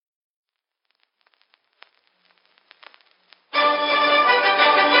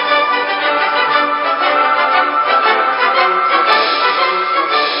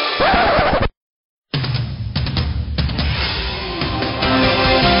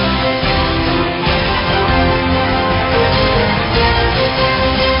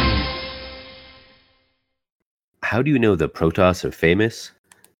How do you know the Protoss are famous?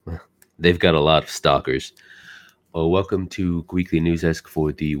 Well, they've got a lot of stalkers. Well, welcome to Weekly News Desk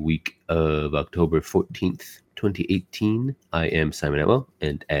for the week of October 14th, 2018. I am Simon Atwell,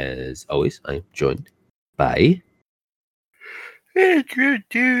 and as always, I am joined by...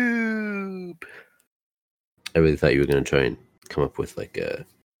 IntroTube! I really thought you were going to try and come up with like a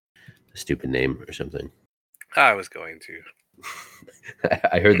stupid name or something. I was going to.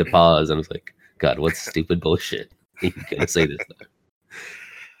 I heard the pause and I was like, God, what stupid bullshit? You gotta say this now.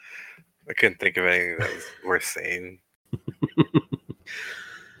 I couldn't think of anything that was worth saying.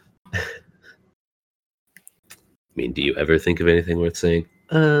 I mean, do you ever think of anything worth saying?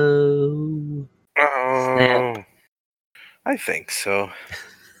 Oh, I think so.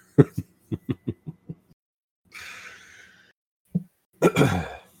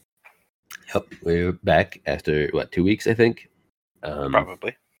 Yep, we're back after, 2 weeks, I think?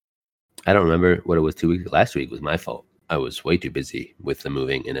 Probably. I don't remember what it was 2 weeks. Last week was my fault. I was way too busy with the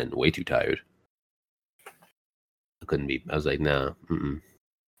moving and then way too tired. I was like, no,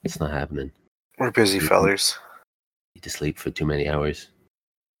 it's not happening. We're busy fellers. Need to sleep for too many hours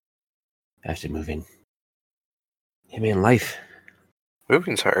after moving. Yeah, man, life.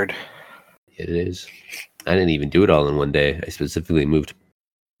 Moving's hard. It is. I didn't even do it all in one day. I specifically moved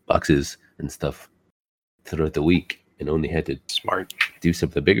boxes and stuff throughout the week and only had to do some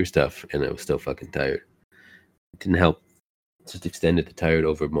of the bigger stuff, and I was still fucking tired. It didn't help. Just extended the tired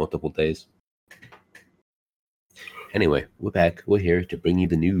over multiple days. Anyway, we're back. We're here to bring you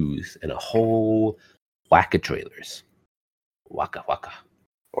the news and a whole whack of trailers. Waka waka.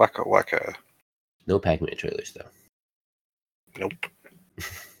 Waka waka. No Pac-Man trailers, though. Nope.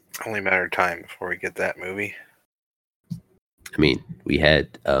 Only a matter of time before we get that movie. I mean, we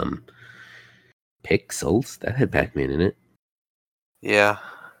had Pixels. That had Pac-Man in it. Yeah.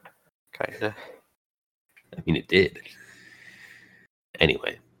 Kinda. I mean, it did.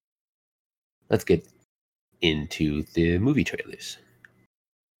 Anyway, let's get into the movie trailers.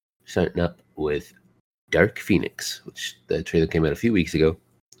 Starting up with Dark Phoenix, which the trailer came out a few weeks ago.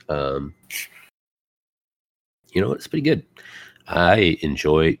 You know what? It's pretty good. I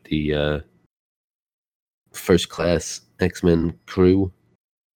enjoy the First Class X-Men crew.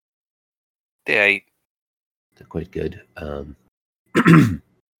 They're quite good.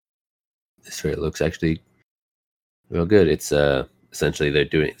 This trailer looks actually real good. It's essentially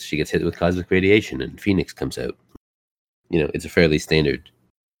she gets hit with cosmic radiation and Phoenix comes out. You know, it's a fairly standard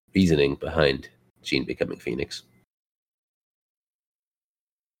reasoning behind Jean becoming Phoenix.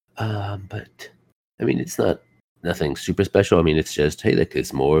 But I mean, it's nothing super special. I mean, it's just, hey, look,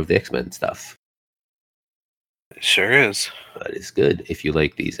 it's more of the X-Men stuff. It sure is. But it's good if you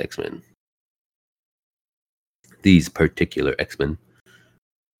like these X-Men. These particular X-Men.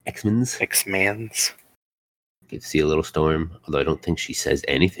 X-Mens. Get to see a little Storm, although I don't think she says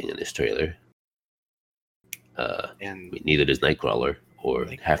anything in this trailer. And neither does Nightcrawler or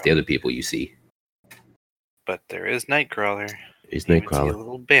half the other people you see. But there is Nightcrawler. There's Nightcrawler. See a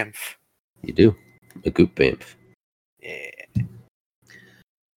little bimf. You do. A goop bimf. Yeah.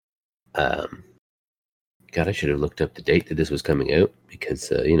 God, I should have looked up the date that this was coming out because,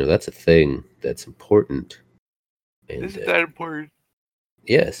 that's a thing that's important. And, Isn't that important?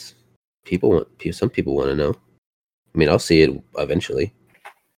 Yes. Some people want to know. I mean, I'll see it eventually.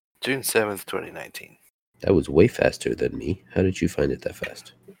 June 7th, 2019. That was way faster than me. How did you find it that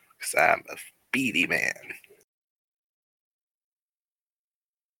fast? Because I'm a speedy man.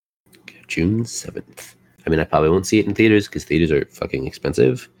 June 7th. I mean, I probably won't see it in theaters because theaters are fucking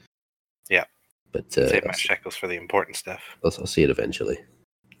expensive. Yeah. But save my shekels for the important stuff. I'll see it eventually.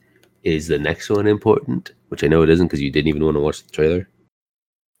 Is the next one important? Which I know it isn't because you didn't even want to watch the trailer.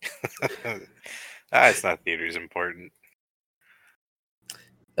 It's not theaters important.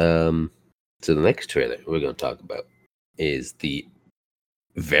 So the next trailer we're going to talk about is the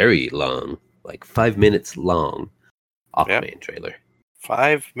very long, like 5 minutes long, Aquaman trailer.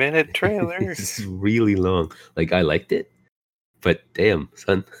 5-minute trailer. It's really long. Like, I liked it, but damn,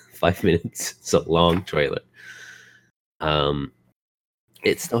 son, 5 minutes. It's a long trailer.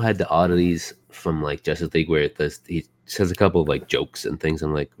 It still had the oddities from like Justice League where he says a couple of like jokes and things.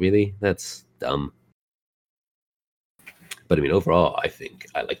 I'm like, really? That's dumb. But I mean, overall, I think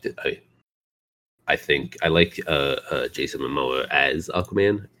I liked it. I think I like Jason Momoa as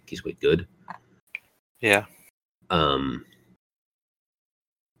Aquaman. I think he's quite good. Yeah.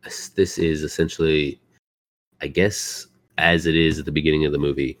 This is essentially, I guess, as it is at the beginning of the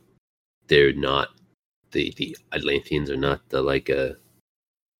movie, they're not the Atlanteans are not the like a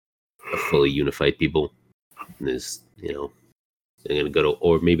fully unified people. And there's They're going to go to,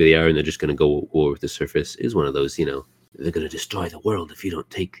 or maybe they are, and they're just going to go war with the surface. Is one of those, you know, they're going to destroy the world if you don't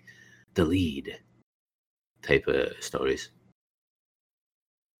take the lead type of stories.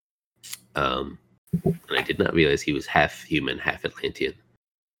 And I did not realize he was half human, half Atlantean.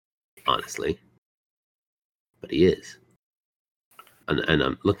 Honestly, but he is. And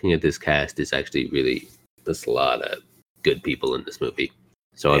I'm looking at this cast. It's actually really, there's a lot of good people in this movie.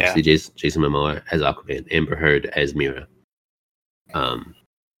 So obviously Jason Momoa as Aquaman, Amber Heard as Mira,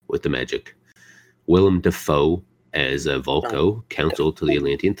 with the magic, Willem Dafoe as Volko, counsel to the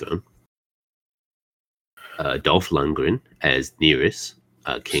Atlantean throne, Dolph Lundgren as Nereus,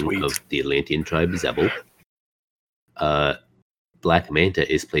 king of the Atlantean tribe Zebel. Black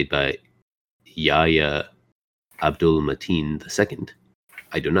Manta is played by Yahya Abdul Mateen II.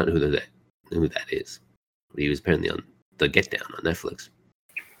 I do not know who that is. He was apparently on The Get Down on Netflix.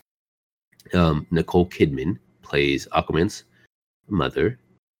 Nicole Kidman plays Aquaman's mother.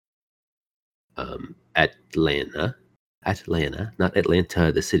 Atlanta, not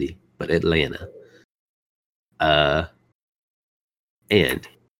Atlanta, the city, but Atlanta. And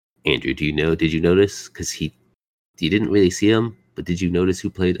Andrew, did you notice? Because you didn't really see him, but did you notice who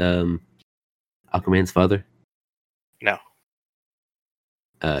played Aquaman's father? No.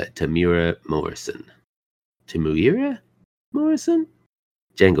 Temuera Morrison.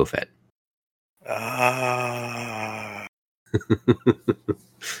 Django Fett.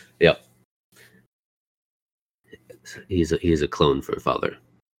 Yep. He's a clone for father.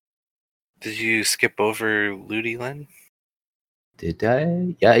 Did you skip over Ludi Lin? Did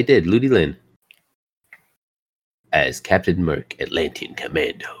I? Yeah, I did. Ludi Lin as Captain Merc, Atlantean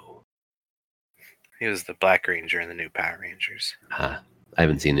Commando. He was the Black Ranger in the new Power Rangers. I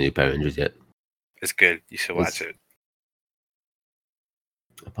haven't seen the new Power Rangers yet. It's good. You should watch it.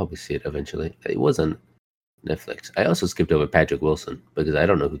 I'll probably see it eventually. It was on Netflix. I also skipped over Patrick Wilson because I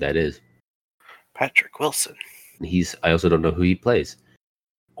don't know who that is. Patrick Wilson. I also don't know who he plays.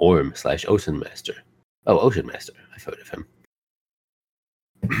 Orm / Ocean Master. Oh, Ocean Master. I've heard of him.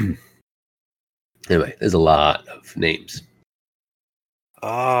 Anyway, there's a lot of names.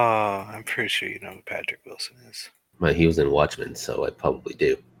 Oh, I'm pretty sure you know who Patrick Wilson is. He was in Watchmen, so I probably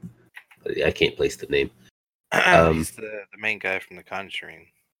do. But I can't place the name. He's the main guy from The Conjuring.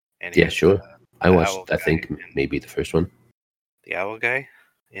 And yeah, sure. I watched, I think, maybe the first one. The owl guy?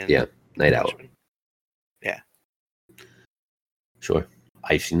 Yeah, Night Owl. Yeah. Sure.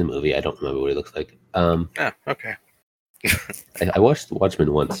 I've seen the movie. I don't remember what it looks like. Okay. I watched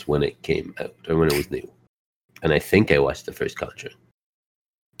Watchmen once when it came out, or when it was new. And I think I watched the first Conjuring.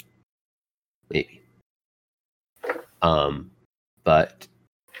 Maybe. But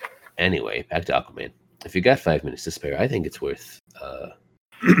anyway, back to Aquaman. If you got 5 minutes to spare, I think it's worth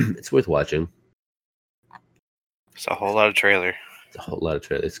it's worth watching. It's a whole lot of trailer.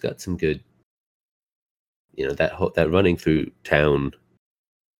 It's got some good, that running through town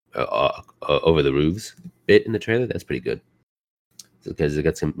over the roofs bit in the trailer. That's pretty good because it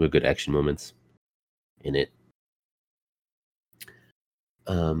got some real good action moments in it.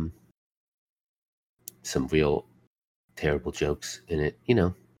 Some real terrible jokes in it.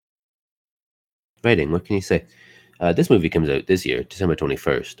 Writing. What can you say? This movie comes out this year, December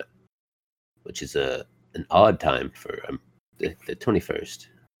 21st, which is an odd time for the 21st.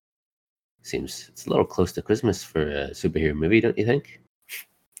 Seems it's a little close to Christmas for a superhero movie, don't you think?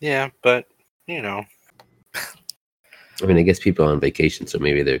 Yeah, but I mean, I guess people are on vacation, so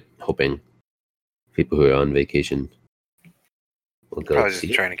maybe they're hoping people who are on vacation will go. Probably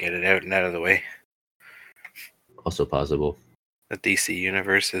just trying to get it out and out of the way. Also possible. The DC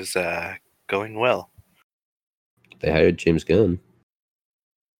universe is going well. They hired James Gunn.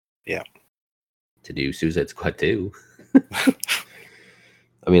 Yeah. To do Suicide Squad 2.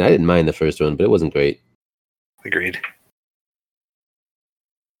 I mean, I didn't mind the first one, but it wasn't great. Agreed.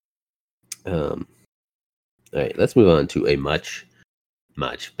 All right, let's move on to a much,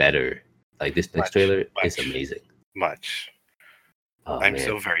 much better. Like this next trailer is amazing. Much. Oh, I'm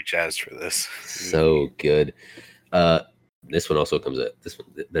so very jazzed for this. So good. This one also comes out. This one,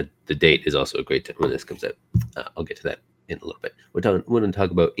 the date is also a great time when this comes out. I'll get to that in a little bit. We're going to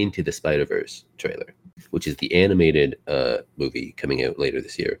talk about Into the Spider-Verse trailer, which is the animated movie coming out later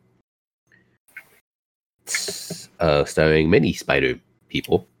this year. Starring many spider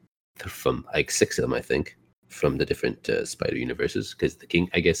people, from like 6 of them, I think, from the different spider universes. Because the King,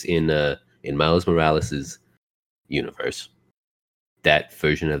 I guess, in Miles Morales' universe, that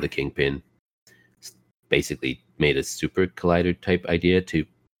version of the Kingpin basically made a super collider type idea to,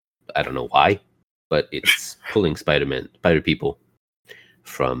 I don't know why, but it's pulling spider people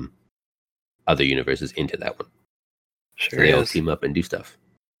from other universes into that one. Sure So they all is. team up and do stuff.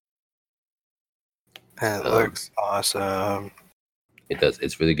 It looks awesome. It does.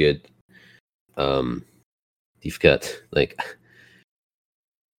 It's really good. You've got like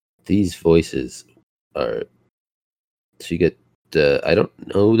these voices are. So you get. I don't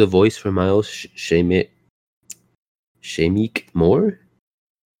know the voice for Miles Shameik Moore.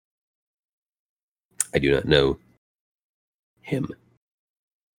 I do not know him.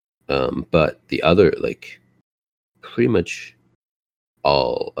 But the other, like, pretty much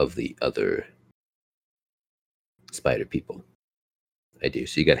all of the other Spider people, I do.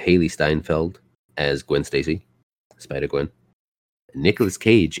 So you got Haley Steinfeld as Gwen Stacy, Spider Gwen. Nicolas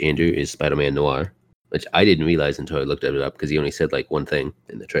Cage, Andrew, is Spider-Man Noir, which I didn't realize until I looked it up because he only said like one thing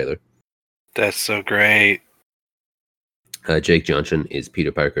in the trailer. That's so great. Jake Johnson is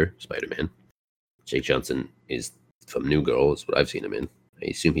Peter Parker, Spider-Man. Jake Johnson is from New Girl, is what I've seen him in. I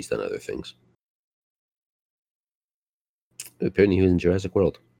assume he's done other things. Apparently he was in Jurassic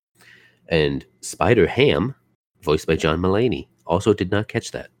World. And Spider-Ham, voiced by John Mulaney, also did not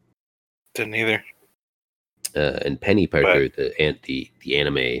catch that. Didn't either. And Penny Parker, the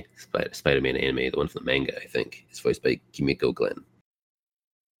anime Spider-Man anime, the one from the manga, I think, is voiced by Kimiko Glenn.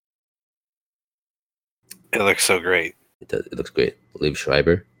 It looks so great. It does. It looks great. Liv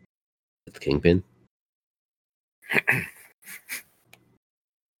Schreiber, the Kingpin.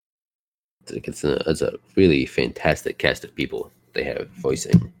 It's a really fantastic cast of people they have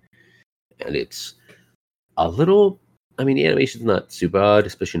voicing, and it's a little. I mean, the animation's not super odd,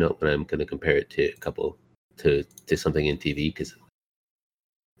 especially not when I'm going to compare it to to something in TV because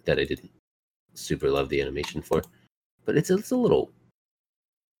that I didn't super love the animation for. But it's a little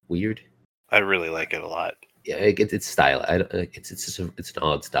weird. I really like it a lot. Yeah, it's style. It's an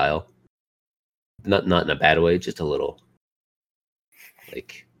odd style. Not in a bad way, just a little.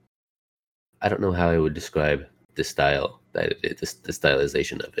 Like, I don't know how I would describe the style the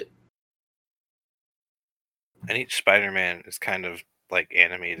stylization of it. And each Spider-Man is kind of like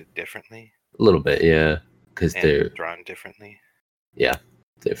animated differently. A little bit, yeah, because they're drawn differently. Yeah,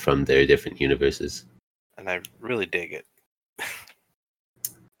 they're from their different universes. And I really dig it.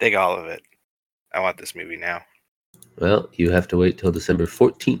 Dig all of it. I want this movie now. Well, you have to wait till December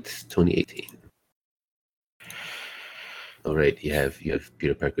 14th, 2018. All right, you have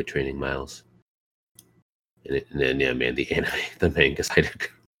Peter Parker training Miles. And then, yeah, man, the anime, the manga side.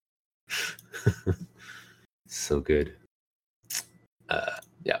 So good.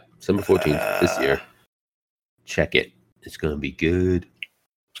 Yeah, December 14th this year. Check it. It's going to be good.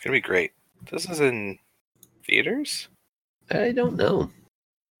 It's going to be great. This is in theaters? I don't know.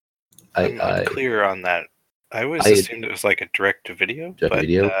 I'm unclear on that. I always assumed it was like a direct-to-video.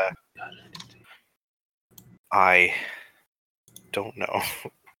 Direct-to-video? I don't know.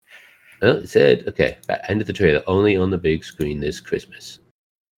 Well, it said, okay, end of the trailer, only on the big screen this Christmas.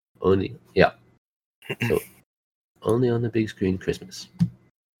 Only, yeah. So, only on the big screen Christmas.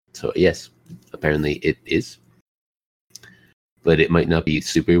 So, yes, apparently it is. But it might not be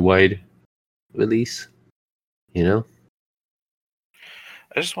super wide release, you know?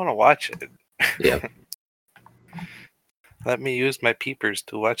 I just want to watch it. Yeah. Let me use my peepers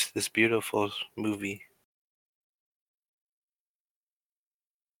to watch this beautiful movie.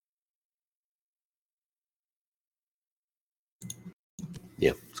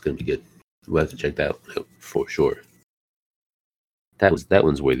 Yeah, it's gonna be good. We'll have to check that out for sure. That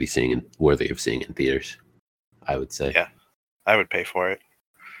one's worthy of seeing in theaters, I would say. Yeah, I would pay for it.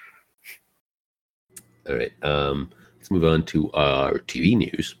 All right. Let's move on to our TV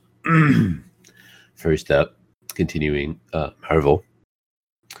news. First up, continuing Marvel.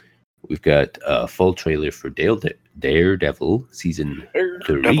 We've got a full trailer for Daredevil season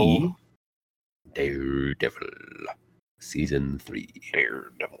 3. Daredevil season 3.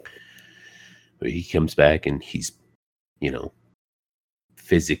 Daredevil. Where he comes back and he's,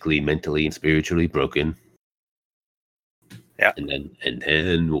 physically, mentally, and spiritually broken. Yeah. And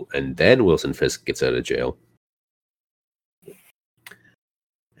then Wilson Fisk gets out of jail.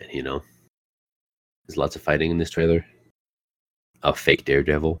 And there's lots of fighting in this trailer. A fake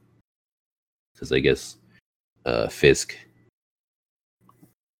Daredevil. Because I guess Fisk,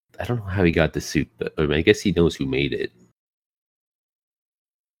 I don't know how he got the suit, but I guess he knows who made it.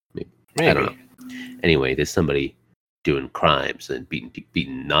 Maybe. I don't know. Anyway, there's somebody doing crimes and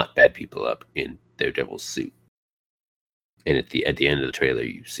beating not bad people up in Daredevil's suit. And at the end of the trailer,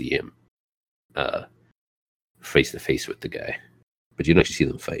 you see him face to face with the guy, but you don't actually see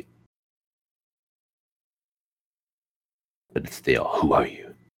them fight. But it's who are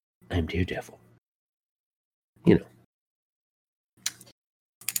you? I'm Daredevil.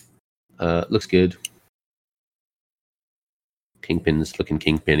 Looks good. Kingpin's looking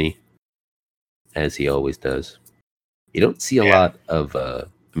kingpinny, as he always does. You don't see a lot of. I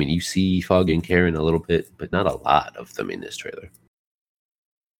mean, you see Foggy and Karen a little bit, but not a lot of them in this trailer.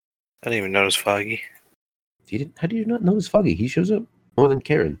 I didn't even notice Foggy. How do you not notice Foggy? He shows up more than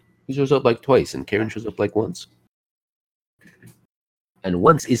Karen. He shows up like twice, and Karen shows up like once. And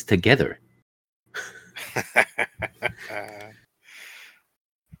once is together.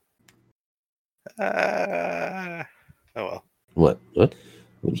 Oh well. What? What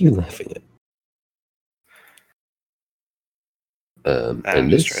are you laughing at? I'm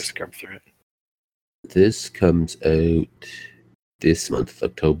just trying to scrub through it. This comes out this month,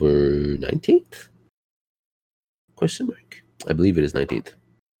 October 19th? Question mark. I believe it is 19th.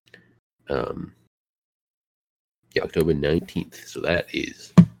 Yeah, October 19th. So that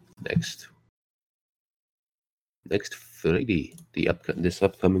is next Friday. This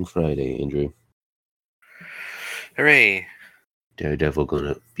upcoming Friday, Andrew. Hooray! Daredevil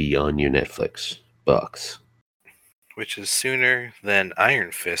gonna be on your Netflix box. Which is sooner than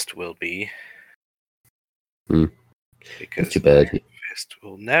Iron Fist will be. Because too bad. Iron Fist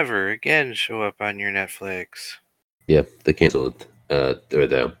will never again show up on your Netflix. Yeah, they canceled it.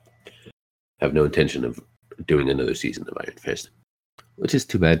 They have no intention of doing another season of Iron Fist, which is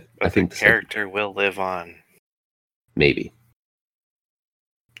too bad. But I think the character will live on. Maybe.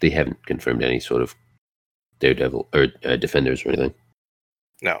 They haven't confirmed any sort of Daredevil or Defenders or anything.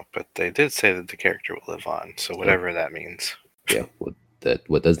 No, but they did say that the character will live on, so whatever that means. Yeah,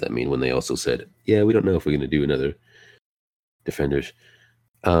 what does that mean when they also said, yeah, we don't know if we're going to do another Defenders.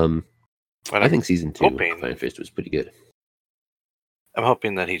 I think season 2 of Iron Fist was pretty good. I'm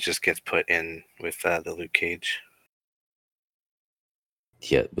hoping that he just gets put in with the Luke Cage.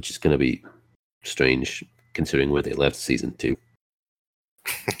 Yeah, which is going to be strange considering where they left season 2.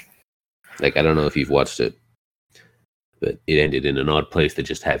 Like, I don't know if you've watched it, but it ended in an odd place to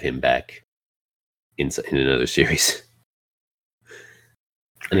just have him back in another series.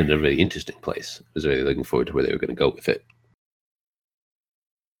 And in a really interesting place. I was really looking forward to where they were going to go with it.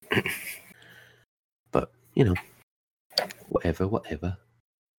 But, you know, whatever.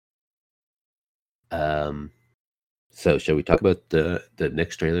 So shall we talk about the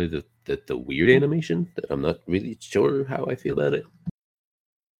next trailer, the weird animation that I'm not really sure how I feel about it?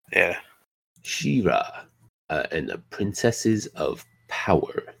 Yeah. She-Ra and the Princesses of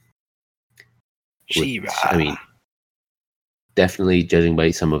Power. She-Ra. I mean, definitely judging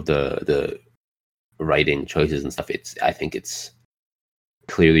by some of the writing choices and stuff, I think it's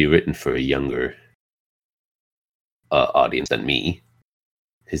clearly written for a younger audience than me.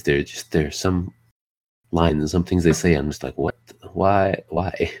 Because there's some lines and some things they say, I'm just like, what? Why?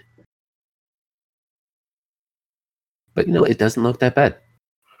 But you know, it doesn't look that bad.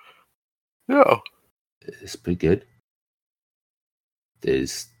 No. It's pretty good.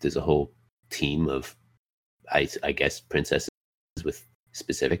 There's a whole team of I guess princesses with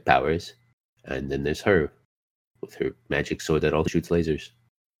specific powers, and then there's her with her magic sword that also shoots lasers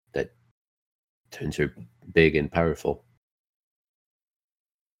that turns her big and powerful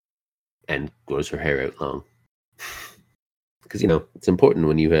and grows her hair out long. Because, you know, it's important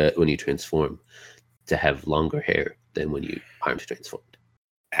when you transform to have longer hair than when you aren't transformed.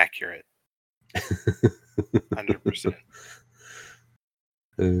 Accurate. 100%.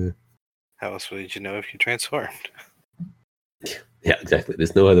 How else would you know if you transformed? Yeah, exactly.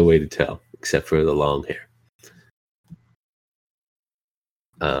 There's no other way to tell except for the long hair.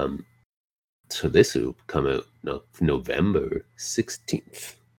 So this will come out November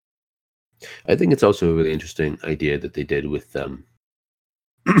 16th. I think it's also a really interesting idea that they did with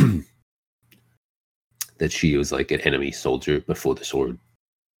that she was like an enemy soldier before the sword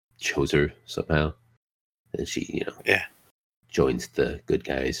chose her somehow, and she, joins the good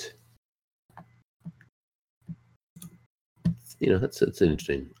guys. You know, that's an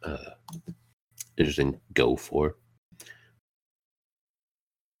interesting go for.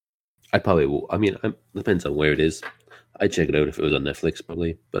 I probably will. I mean, depends on where it is. I'd check it out if it was on Netflix,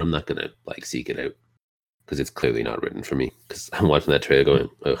 probably, but I'm not gonna seek it out because it's clearly not written for me. Because I'm watching that trailer going,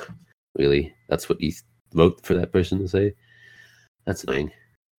 ugh, really? That's what you wrote for that person to say? That's annoying.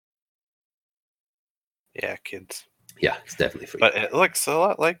 Yeah, kids. Yeah, it's definitely for you. But it looks a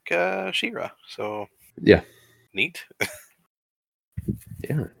lot like She-Ra, so yeah, neat.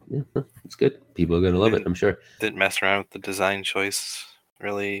 yeah, it's good. People are gonna love it, I'm sure. Didn't mess around with the design choice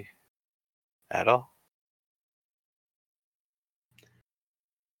really at all.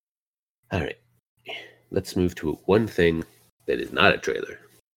 All right, let's move to one thing that is not a trailer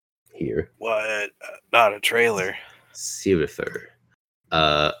here. What? Not a trailer. Sirifer.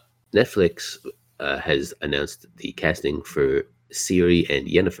 Netflix has announced the casting for Ciri and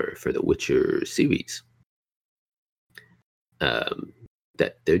Yennefer for the Witcher series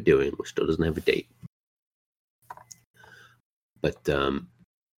that they're doing, which still doesn't have a date. But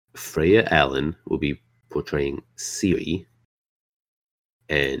Freya Allan will be portraying Ciri,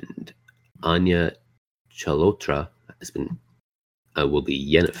 and Anya Chalotra will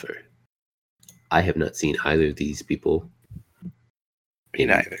be Yennefer. I have not seen either of these people Me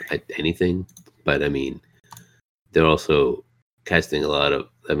neither. Anything, but I mean, they're also casting a lot of.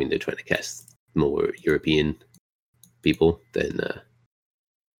 I mean, they're trying to cast more European people than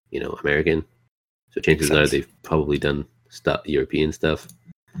American. So chances are they've probably done European stuff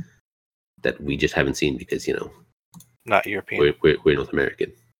that we just haven't seen because not European. We're North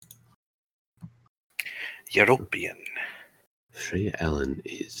American. European. Freya Allan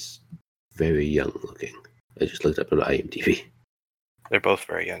is very young looking. I just looked up on IMDb. They're both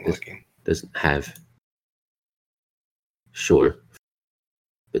very young looking. Doesn't have. Sure.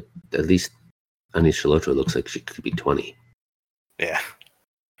 But at least Anya Chalotra looks like she could be 20. Yeah.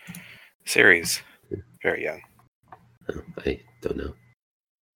 Ciri's very young. Oh, I don't know.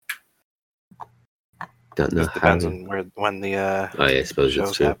 Don't know. It depends on when the I suppose show's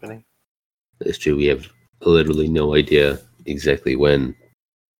it's true. happening. It's true. We have literally no idea exactly when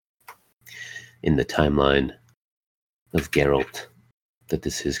in the timeline of Geralt that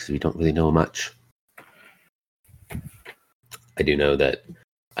this is, because we don't really know much. I do know that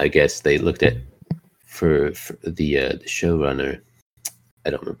I guess they looked at for the showrunner. I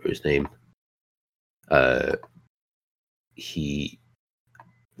don't remember his name. He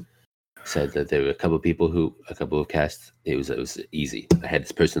said that there were a couple of casts. It was easy. I had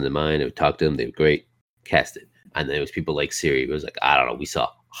this person in mind. I would talk to them. They were great. Cast it. And then there was people like Ciri. It was like, I don't know. We saw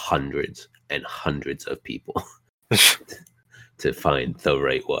hundreds and hundreds of people to find the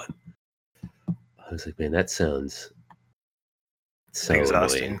right one. I was like, man, that sounds so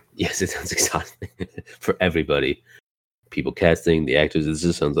exhausting. Annoying. Yes, it sounds exhausting for everybody. People casting, the actors. It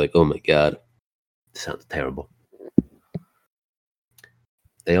just sounds like, oh my god, it sounds terrible.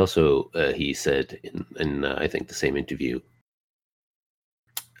 They also, he said in I think the same interview,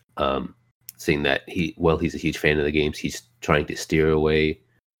 saying that he's a huge fan of the games. He's trying to steer away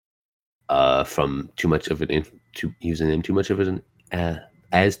from too much of using them too much of an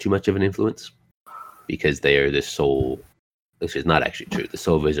as too much of an influence, because they are the sole, which is not actually true, the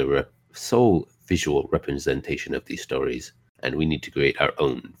sole visual representation of these stories, and we need to create our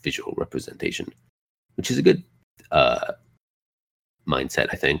own visual representation, which is a good mindset,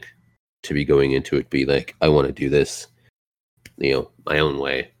 I think, to be going into it. Be like, I want to do this, my own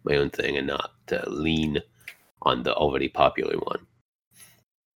way, my own thing, and not lean on the already popular one.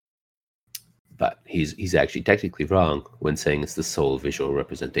 But he's actually technically wrong when saying it's the sole visual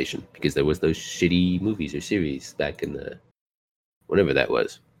representation, because there was those shitty movies or series back in the whenever that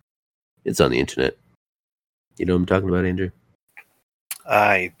was. It's on the internet. You know what I'm talking about, Andrew?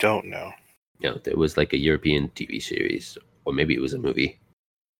 I don't know. No, there was like a European TV series, or maybe it was a movie.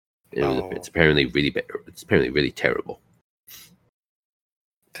 It's apparently really bad. It's apparently really terrible.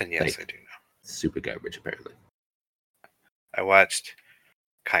 Then yes, I do know. Super garbage, apparently. I watched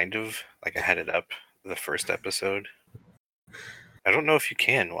kind of like, I had it up, the first episode. I don't know if you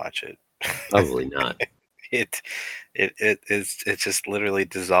can watch it. Probably not. It just literally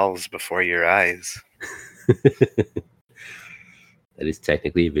dissolves before your eyes. That is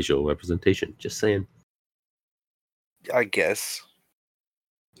technically a visual representation. Just saying. I guess.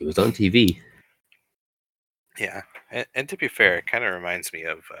 It was on TV. Yeah, and to be fair, it kind of reminds me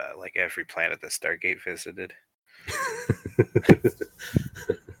of like every planet that Stargate visited.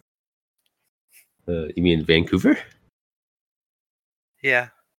 You mean Vancouver? Yeah.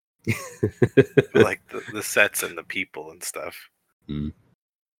 Like the sets and the people and stuff. Mm.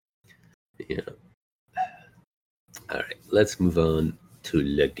 Yeah. All right, let's move on to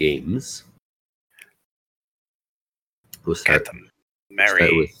the games. We'll start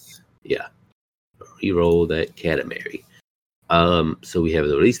with reroll that Katamari. So we have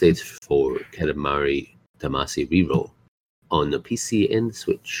the release dates for Katamari Damacy Reroll on the PC and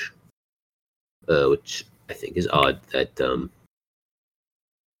Switch, which I think is odd that the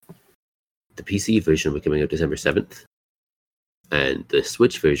PC version will be coming out December 7th, and the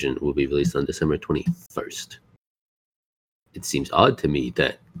Switch version will be released on December 21st. It seems odd to me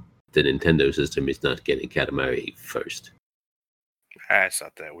that the Nintendo system is not getting Katamari first. It's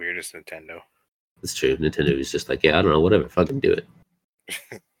not that weird. It's Nintendo. It's true. Nintendo is just like, yeah, I don't know, whatever, fucking do it.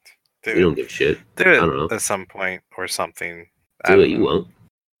 We don't give a shit. Do it I don't know. at some point or something. Do it, you won't.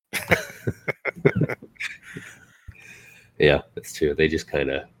 Yeah, that's true. They just kind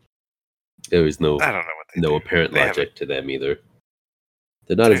of, there was no, I don't know what they no do. apparent logic to them either.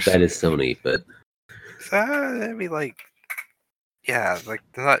 They're not as bad as Sony, but I mean, like, yeah, like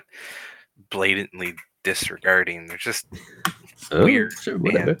they're not blatantly disregarding. They're just weird, sure,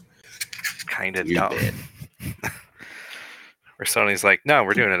 whatever. Kind of Weird dumb. bad. Where Sony's like, no,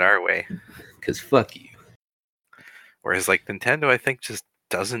 we're doing it our way. Because fuck you. Whereas like Nintendo, I think just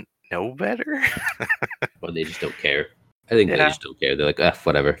doesn't know better. Or they just don't care. I think they just don't care. They're like,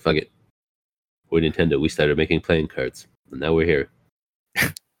 whatever, fuck it. We're Nintendo. We started making playing cards, and now we're here.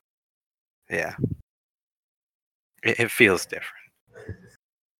 Yeah. It feels different.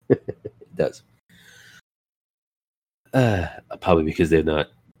 It does. Probably because they're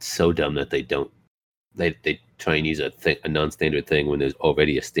not so dumb that they don't. They try and use a non-standard thing when there's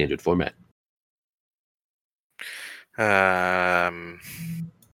already a standard format. Kind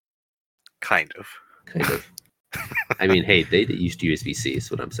of. I mean, hey, they used USB-C.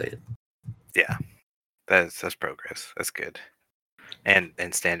 Is what I'm saying. Yeah, that's progress. That's good. And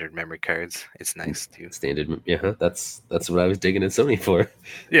standard memory cards. It's nice too. Standard, yeah. That's what I was digging at Sony for.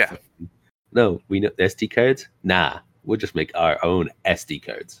 Yeah. No, we know SD cards. Nah, we'll just make our own SD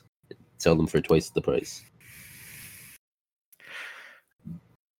cards. Sell them for twice the price.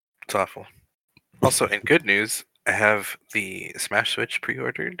 It's awful. Also, in good news, I have the Smash Switch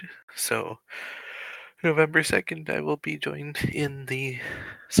pre-ordered. So November 2nd, I will be joined in the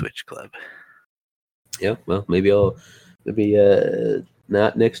Switch Club. Yeah, well, maybe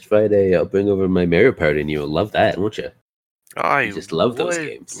not next Friday. I'll bring over my Mario Party, and you'll love that, won't you? I just love those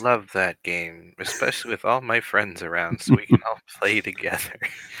games. Love that game, especially with all my friends around, so we can all play together.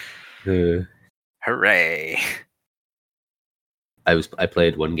 Hooray! I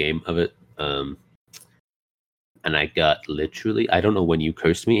played one game of it, and I got literally, I don't know when you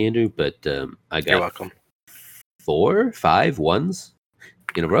cursed me, Andrew, but I got You're welcome. 4, 5 ones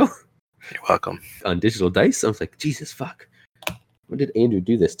in a row. You're welcome. On digital dice. I was like, Jesus fuck. When did Andrew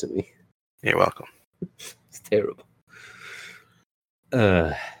do this to me? You're welcome. It's terrible.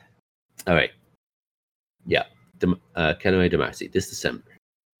 All right. Yeah. Katamari Damacy this December.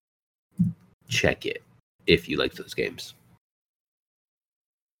 Check it if you like those games.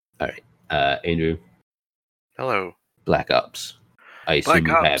 All right. Andrew. Hello. Black Ops. I assume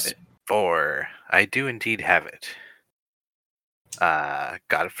you have it. 4. I do indeed have it.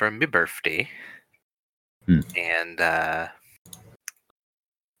 Got it for my birthday. And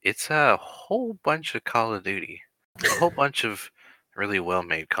it's a whole bunch of Call of Duty. A whole bunch of really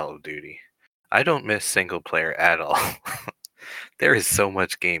well-made Call of Duty. I don't miss single player at all. There is so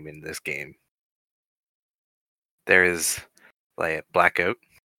much game in this game. There is like Blackout,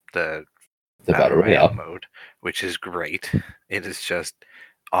 the Battle Royale mode, which is great. It is just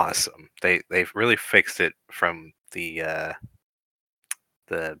awesome. They've really fixed it from the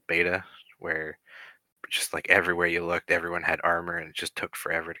beta, where just like everywhere you looked, everyone had armor and it just took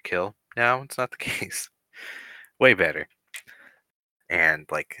forever to kill. Now it's not the case. Way better. And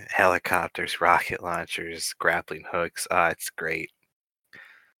like helicopters, rocket launchers, grappling hooks. It's great.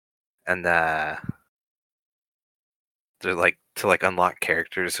 And they're like, to like unlock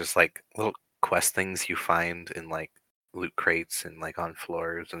characters, there's like little quest things you find in like loot crates and like on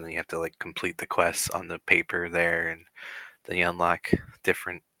floors, and then you have to like complete the quests on the paper there, and then you unlock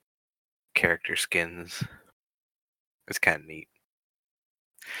different character skins. It's kind of neat.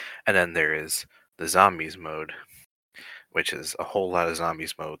 And then there is the zombies mode, which is a whole lot of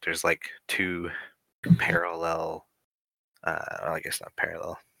zombies mode. There's like 2 parallel, I guess not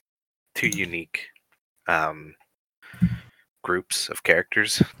parallel, 2 unique groups of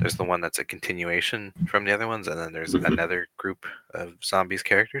characters. There's the one that's a continuation from the other ones, and then there's another group of zombies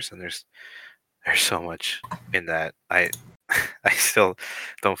characters, and there's so much in that. I still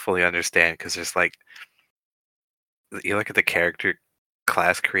don't fully understand, because there's like, you look at the character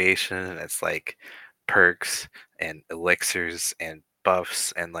class creation, and it's like perks and elixirs and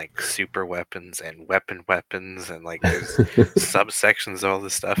buffs and like super weapons and weapons, and like there's subsections of all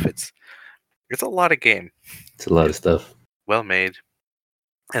this stuff. It's a lot of game. It's a lot of stuff. Well made.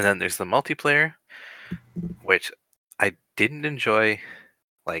 And then there's the multiplayer, which I didn't enjoy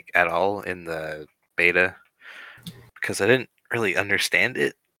like at all in the beta, because I didn't really understand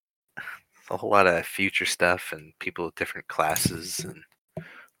it. A whole lot of future stuff and people with different classes and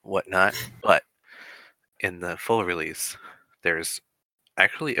whatnot. But in the full release, there's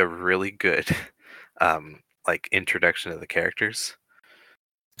actually a really good like introduction of the characters.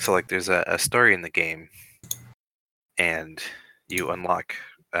 So like there's a story in the game, and you unlock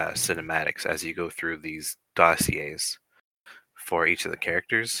cinematics as you go through these dossiers for each of the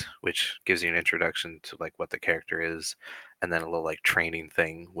characters, which gives you an introduction to like what the character is, and then a little like training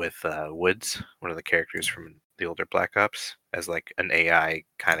thing with Woods, one of the characters from the older Black Ops, as like an AI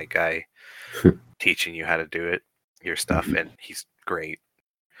kind of guy teaching you how to do it, your stuff, and he's great.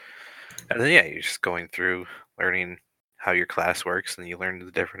 And then yeah, you're just going through learning how your class works, and you learn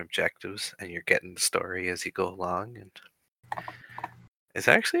the different objectives, and you're getting the story as you go along, and it's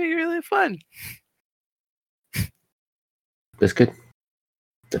actually really fun. That's good.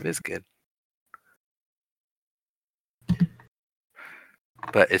 It is good.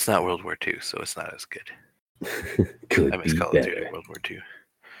 But it's not World War II, so it's not as good. Could I miss be Call of better. Duty World War II.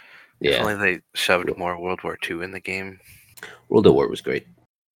 Yeah. If only they shoved more World War II in the game. World at War was great.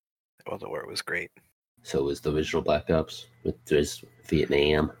 World at War was great. So was the original Black Ops. There's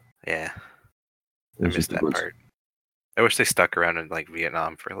Vietnam. Yeah. I Those are missed good that ones. part. I wish they stuck around in like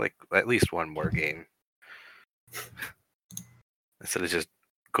Vietnam for like at least one more game. Instead of just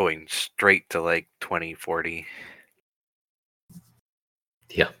going straight to like 2040.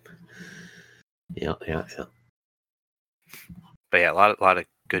 Yeah. But yeah, a lot of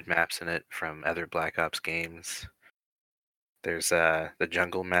good maps in it from other Black Ops games. There's the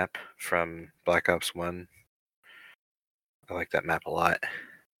jungle map from Black Ops 1. I like that map a lot.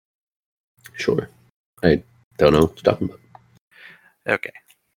 Sure. I don't know what you're talking about. Okay.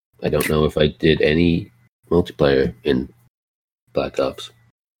 I don't know if I did any multiplayer in Black Ops.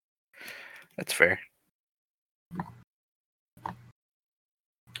 That's fair.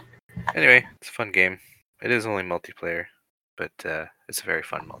 Anyway, it's a fun game. It is only multiplayer, but it's a very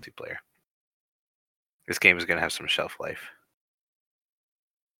fun multiplayer. This game is going to have some shelf life.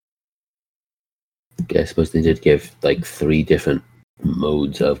 Yeah, I suppose they did give like 3 different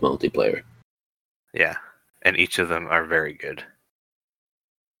modes of multiplayer. Yeah, and each of them are very good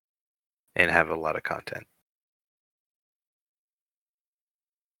and have a lot of content.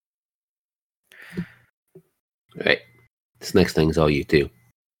 All right. This next thing is all you too,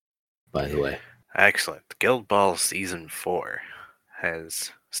 by the way. Excellent. Guild Ball Season 4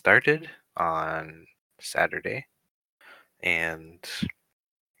 has started on Saturday, and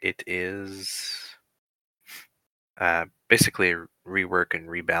it is basically a rework and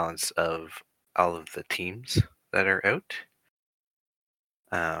rebalance of all of the teams that are out.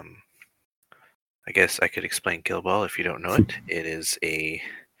 I guess I could explain Guild Ball if you don't know it. It is a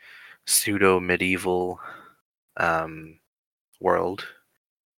pseudo-medieval world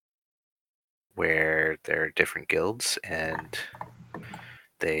where there are different guilds and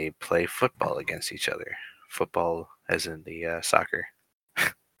they play football against each other. Football as in the soccer.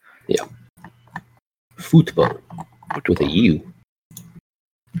 Yeah. Football. With a U.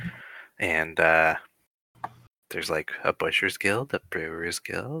 And there's like a butcher's guild, a brewer's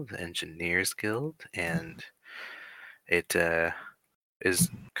guild, engineer's guild, and it is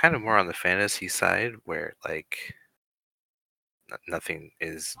kind of more on the fantasy side where like nothing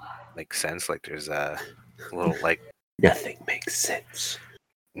is makes sense. Like there's a little like Nothing makes sense.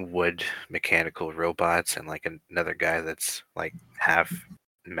 wood mechanical robots and like another guy that's like half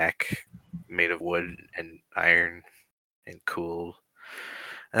mech made of wood and iron and cool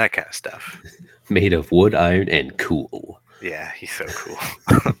and that kind of stuff. Made of wood, iron, and cool. Yeah, he's so cool.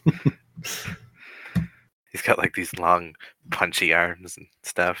 He's got like these long punchy arms and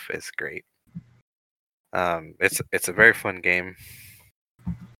stuff. It's great. It's a very fun game,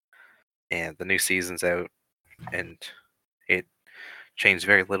 and the new season's out, and it changed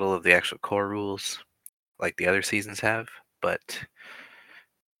very little of the actual core rules like the other seasons have, but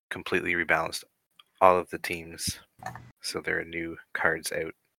completely rebalanced all of the teams, so there are new cards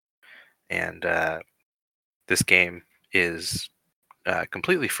out. And this game is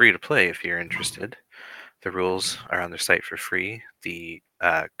completely free to play if you're interested. The rules are on their site for free. The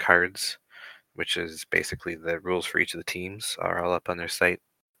cards, which is basically the rules for each of the teams, are all up on their site,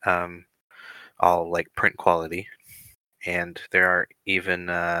 all like print quality. And there are even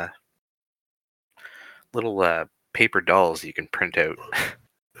little paper dolls you can print out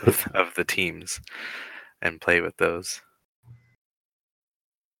of the teams and play with those.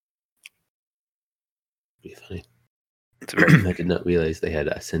 Pretty funny. It's very I did not realize they had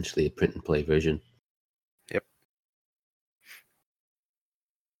essentially a print and play version. Yep.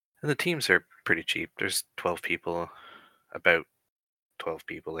 And the teams are pretty cheap. There's 12 people, about 12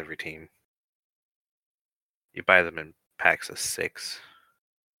 people every team. You buy them in packs of 6.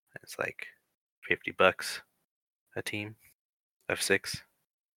 It's like $50 a team of 6.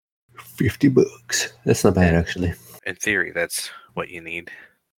 $50. That's not bad, Yeah. actually. In theory, that's what you need.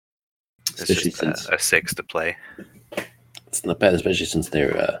 It's Especially just since a 6 to play. it's not bad, especially since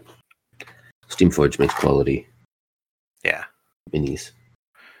their Steamforge makes quality. Yeah. minis.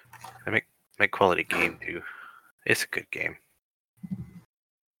 They make quality game too. It's a good game.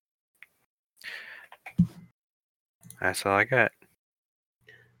 That's all I got.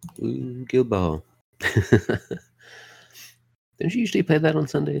 Ooh, Guild Ball. Don't you usually play that on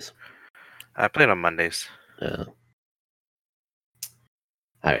Sundays? I played on Mondays. All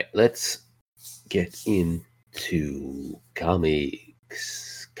right, let's get into comics.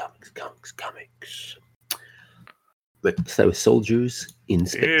 Let's start with Soldiers in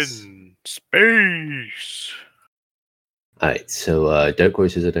Space. In space. All right, so Dark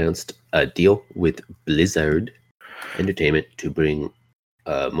Horse has announced a deal with Blizzard Entertainment to bring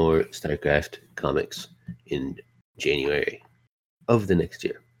more StarCraft comics in January of the next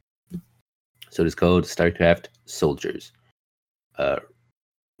year. So it is called StarCraft Soldiers.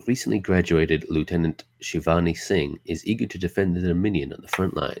 Recently graduated Lieutenant Shivani Singh is eager to defend the Dominion on the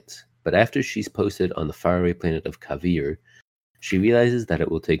front lines, but after she's posted on the faraway planet of Kavir, she realizes that it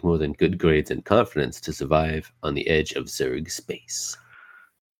will take more than good grades and confidence to survive on the edge of Zerg space.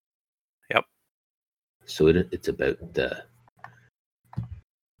 Yep. So it's about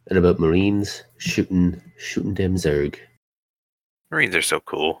Marines shooting them Zerg. Marines are so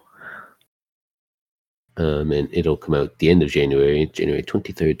cool. And it'll come out the end of January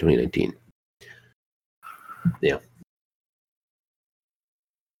 23rd, 2019. Yeah.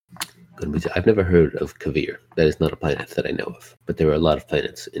 I've never heard of Kavir. That is not a planet that I know of, but there are a lot of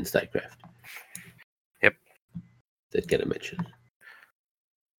planets in StarCraft. Yep. That get a mention.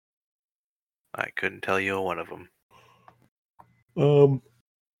 I couldn't tell you one of them.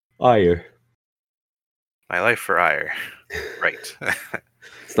 Ire. My life for ire. Right.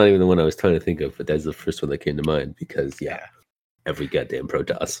 It's not even the one I was trying to think of, but that's the first one that came to mind because, yeah. Every goddamn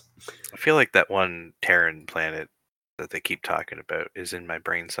Protoss. I feel like that one Terran planet that they keep talking about is in my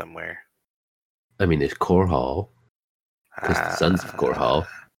brain somewhere. I mean, there's Core Hall. Because the Sons of Core Hall.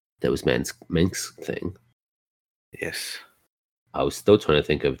 That was Menk's thing. Yes. I was still trying to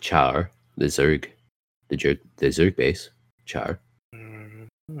think of Char, the Zerg base. Char.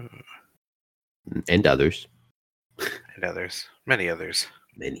 Mm-hmm. And others. And others. Many others.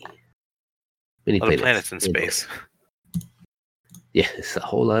 Many planets in space. Yeah, it's a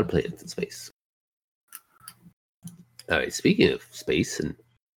whole lot of planets in space. All right, speaking of space and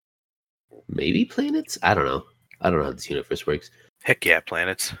maybe planets, I don't know how this universe works. Heck yeah,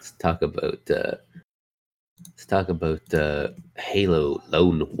 planets. Let's talk about Halo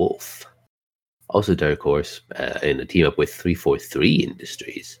Lone Wolf. Also Dark Horse in a team up with 343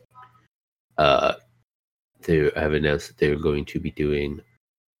 Industries. They have announced that they're going to be doing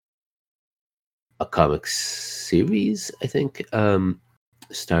a comics series, I think,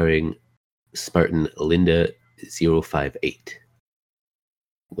 starring Spartan Linda 058.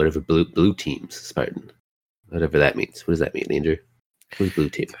 Whatever blue team's Spartan. Whatever that means. What does that mean, Andrew? Who's blue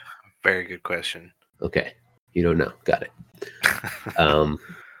team? Very good question. Okay. You don't know. Got it.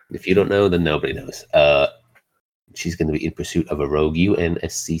 If you don't know, then nobody knows. She's going to be in pursuit of a rogue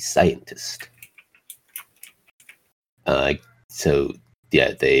UNSC scientist. So,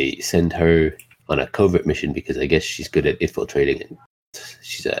 yeah, they send her on a covert mission because I guess she's good at infiltrating and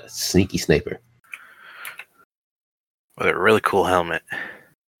she's a sneaky sniper. With a really cool helmet.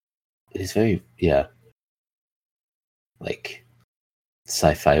 It is very, yeah, like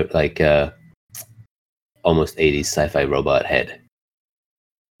sci-fi, like almost 80s sci-fi robot head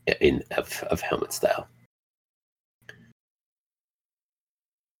of helmet style.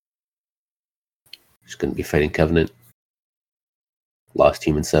 She's going to be fighting Covenant, Lost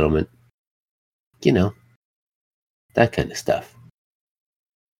Human Settlement, you know, that kind of stuff.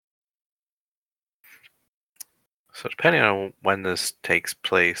 So depending on when this takes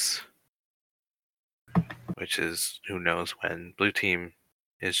place, which is who knows when, Blue Team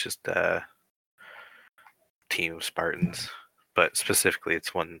is just a team of Spartans, but specifically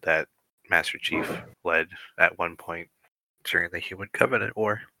it's one that Master Chief led at one point during the Human Covenant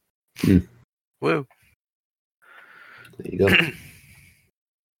War. Woo! There you go.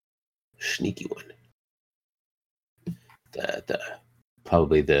 Sneaky one.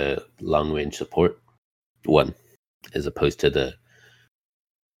 Probably the long-range support one, as opposed to the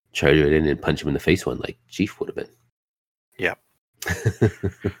charger it in and punch him in the face one, like Chief would have been. Yeah.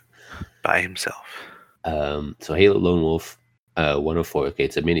 By himself. So Halo Lone Wolf 104, okay,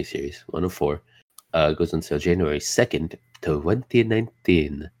 it's a miniseries. 104 goes on sale January 2nd,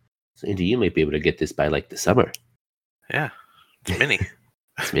 2019. So Andrew, you might be able to get this by like the summer. Yeah, it's mini.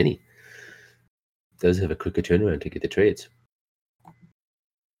 It's mini. Does have a quicker turnaround to get the trades.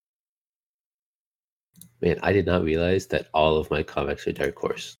 Man, I did not realize that all of my comics are Dark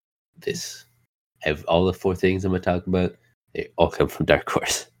Horse. Have all the four things I'm going to talk about, They all come from Dark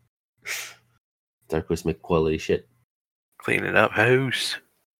Horse. Dark Horse make quality shit. Cleaning up house.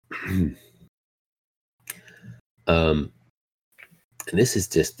 And this is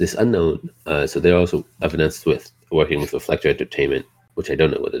just this unknown. So they're also announced with working with Reflector Entertainment, which I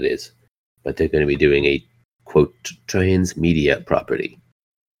don't know what it is, but they're going to be doing a quote transmedia property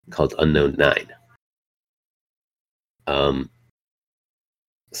called Unknown 9.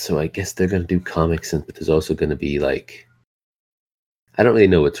 So I guess they're going to do comics, but there's also going to be like, I don't really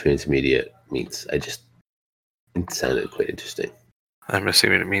know what transmedia means. It sounded quite interesting. I'm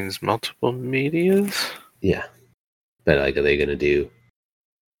assuming it means multiple medias. Yeah, but like, are they going to do?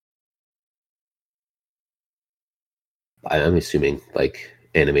 I'm assuming like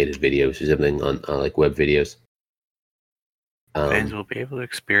animated videos or something on like web videos. Fans will be able to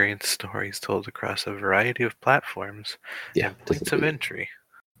experience stories told across a variety of platforms and points of entry.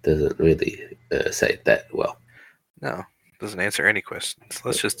 Doesn't really say that well. No, doesn't answer any questions.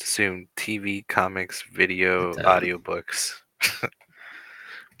 Let's just assume TV, comics, video, audiobooks.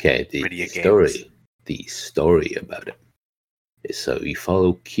 Okay, the story about it is so you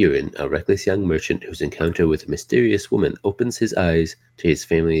follow Kieran, a reckless young merchant whose encounter with a mysterious woman opens his eyes to his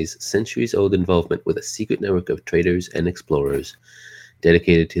family's centuries-old involvement with a secret network of traders and explorers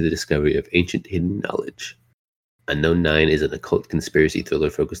dedicated to the discovery of ancient hidden knowledge. Unknown 9 is an occult conspiracy thriller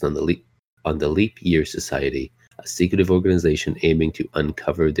focused on the Leap Year Society, a secretive organization aiming to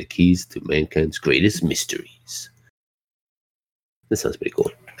uncover the keys to mankind's greatest mysteries. This sounds pretty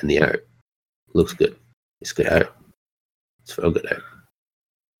cool. And the art looks good. It's good art. It's real good art.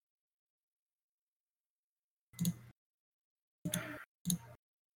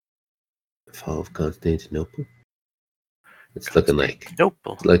 Fall of Constantinople. It's looking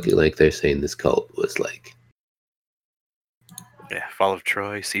like they're saying this cult was like. Yeah, Fall of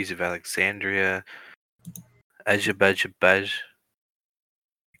Troy, Siege of Alexandria, Azerbaijan.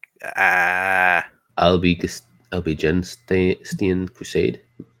 Albigenstian Crusade.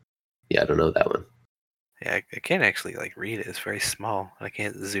 Yeah, I don't know that one. Yeah, I can't actually like read it. It's very small. I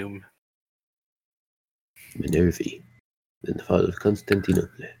can't zoom. Minervi, then the fall of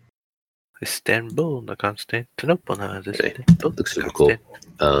Constantinople. Istanbul, the Constantinople. No, That looks super cool.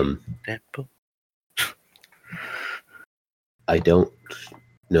 I don't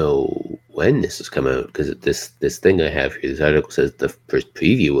know when this has come out because this thing I have here, this article says the first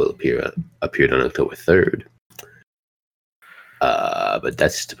preview will appeared on October 3rd. But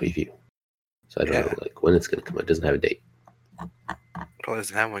that's just a preview, so I don't know like when it's going to come out. It doesn't have a date. Probably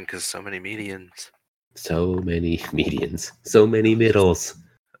doesn't have one because so many medians. So many medians. So many middles.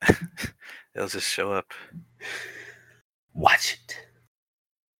 They'll just show up. Watch it.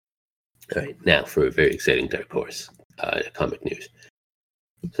 All right, now for a very exciting Dark Horse comic news.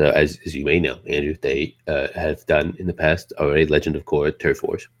 So as you may know, Andrew, they have done in the past already Legend of Korra Turf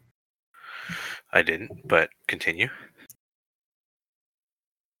Wars. I didn't, but continue.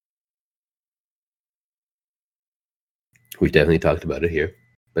 We've definitely talked about it here,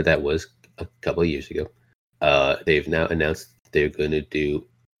 but that was a couple of years ago. They've now announced they're going to do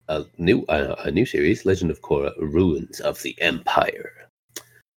a new series, Legend of Korra: Ruins of the Empire.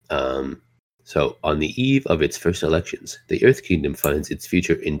 So on the eve of its first elections, the Earth Kingdom finds its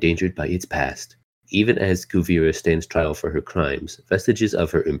future endangered by its past. Even as Kuvira stands trial for her crimes, vestiges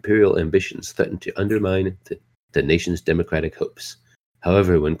of her imperial ambitions threaten to undermine the nation's democratic hopes.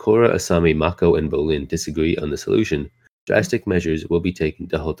 However, when Korra, Asami, Mako, and Bolin disagree on the solution, drastic measures will be taken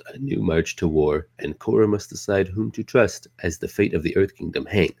to halt a new march to war, and Korra must decide whom to trust as the fate of the Earth Kingdom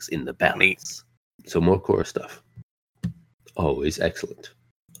hangs in the balance. So more Korra stuff. Always excellent.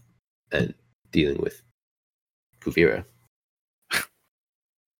 And dealing with Kuvira.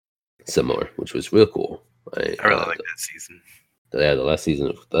 Some more, which was real cool. I really like that season. Yeah, the last season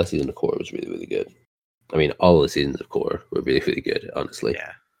of Korra was really, really good. I mean, all the seasons of Korra were really, really good, honestly.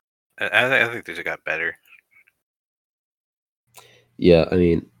 Yeah. I think they just got better. Yeah, I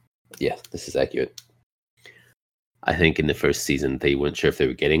mean, yeah, this is accurate. I think in the first season, they weren't sure if they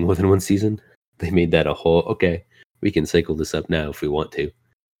were getting more than one season. They made that a whole, okay, we can cycle this up now if we want to.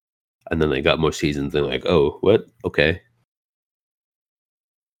 And then they got more seasons and like, oh, what? Okay.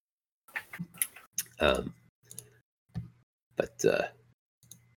 But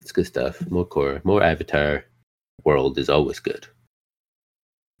it's good stuff. More Korra, more Avatar world is always good.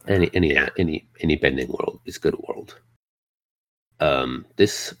 Any bending world is good world.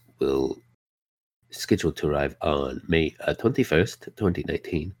 This will scheduled to arrive on May 21st,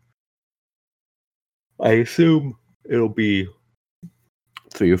 2019. I assume it'll be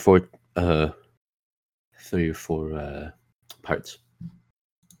three or four parts,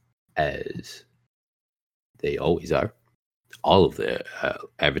 as they always are. all of the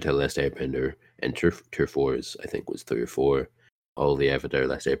Avatar: Last Airbender and Turf Wars. I think was 3 or 4. All the Avatar: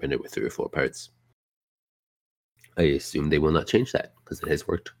 Last Airbender with 3 or 4 parts. I assume they will not change that because it has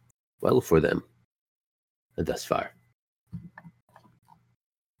worked well for them thus far.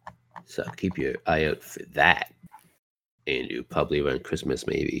 So keep your eye out for that, Andrew. Probably around Christmas,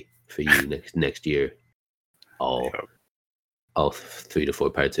 maybe for you next year. All 3 to 4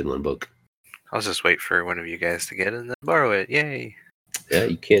 parts in one book. I'll just wait for one of you guys to get it and then borrow it. Yay! Yeah,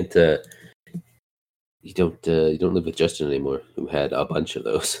 you can't. You don't live with Justin anymore, who had a bunch of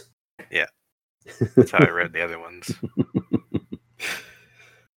those. Yeah, that's how I read the other ones.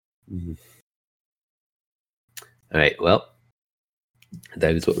 All right. Well,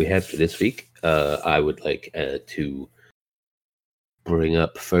 that is what we have for this week. I would like to bring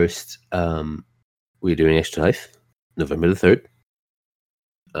up first. We're doing Extra Life, November the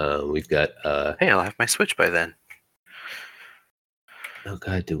 3rd. We've got. Hey, I'll have my Switch by then. Oh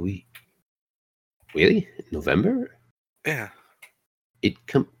God, do we? Really? November? Yeah. It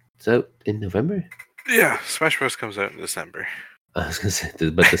comes out in November? Yeah, Smash Bros. Comes out in December. I was gonna say,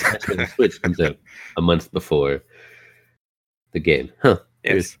 but the Smash Bros. Switch comes out a month before the game, huh?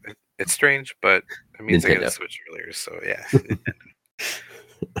 Yes, it's strange, but it means I Nintendo. get a Switch earlier. So yeah.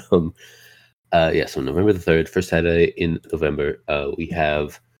 So November the 3rd, first Saturday in November. We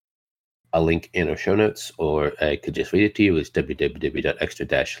have a link in our show notes, or I could just read it to you. It's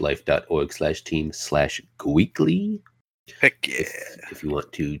www.extra-life.org/team/weekly. Heck yeah! If you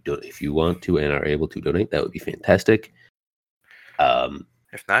want to and are able to donate, that would be fantastic.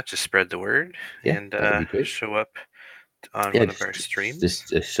 If not, just spread the word and that would be great. show up on one of our streams.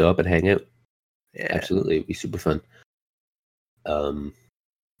 Just show up and hang out. Yeah, absolutely, it'd be super fun.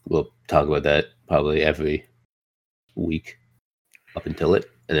 We'll talk about that probably every week up until it,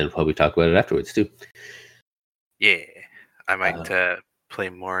 and then probably talk about it afterwards too. Yeah, I might play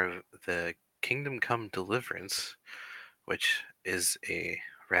more of the Kingdom Come Deliverance, which is a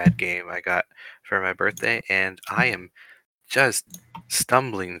rad game I got for my birthday, and I am just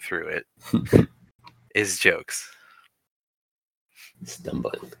stumbling through it. Is jokes.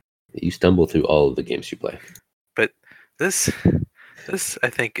 Stumbling. You stumble through all of the games you play. But this I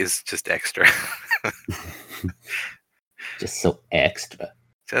think is just extra. Just so extra.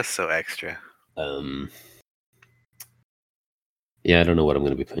 Just so extra. Yeah, I don't know what I'm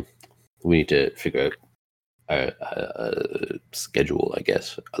going to be playing. We need to figure out a schedule, I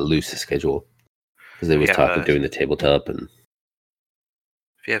guess. A loose schedule. Because they was talk of doing the tabletop. And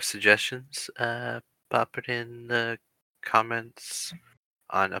if you have suggestions, pop it in the comments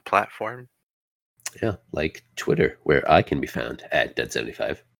on a platform. Yeah, like Twitter, where I can be found at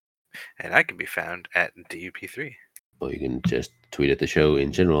Dead75. And I can be found at DUP3. Or you can just tweet at the show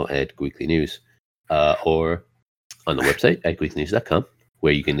in general at Weekly News. Or on the website at weeklynews.com,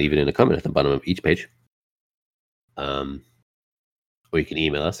 where you can leave it in a comment at the bottom of each page. Or you can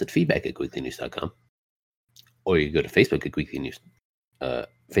email us at feedback@weeklynews.com. Or you can go to Facebook at Weekly News.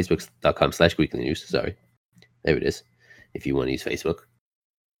 Facebook.com/Weekly News. Sorry. There it is. If you want to use Facebook.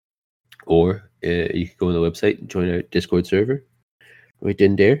 Or you can go on the website and join our Discord server right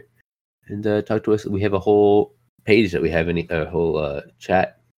in there and talk to us. We have a whole page that we have in a whole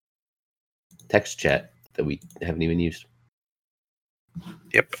text chat that we haven't even used.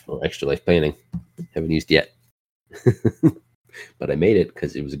 Yep. Or Extra Life Planning. Haven't used yet. But I made it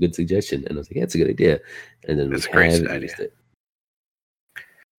because it was a good suggestion. And I was like, yeah, it's a good idea. And then it's we haven't used it.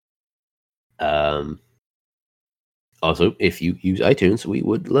 Also, if you use iTunes, we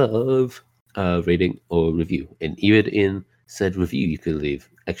would love a rating or review. And even in said review, you could leave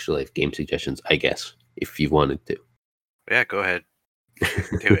Extra Life game suggestions, I guess, if you wanted to. Yeah, go ahead.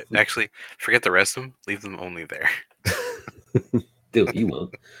 Do it. Actually, forget the rest of them. Leave them only there. Do it. You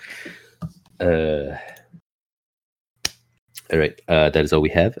won't. All right. That is all we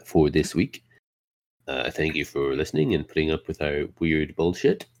have for this week. Thank you for listening and putting up with our weird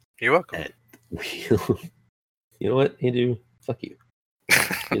bullshit. You're welcome. And you know what, Andrew? Fuck you.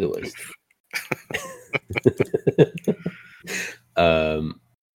 You're the worst.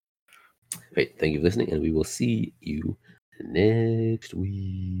 Right. Thank you for listening, and we will see you next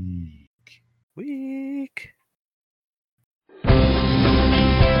week.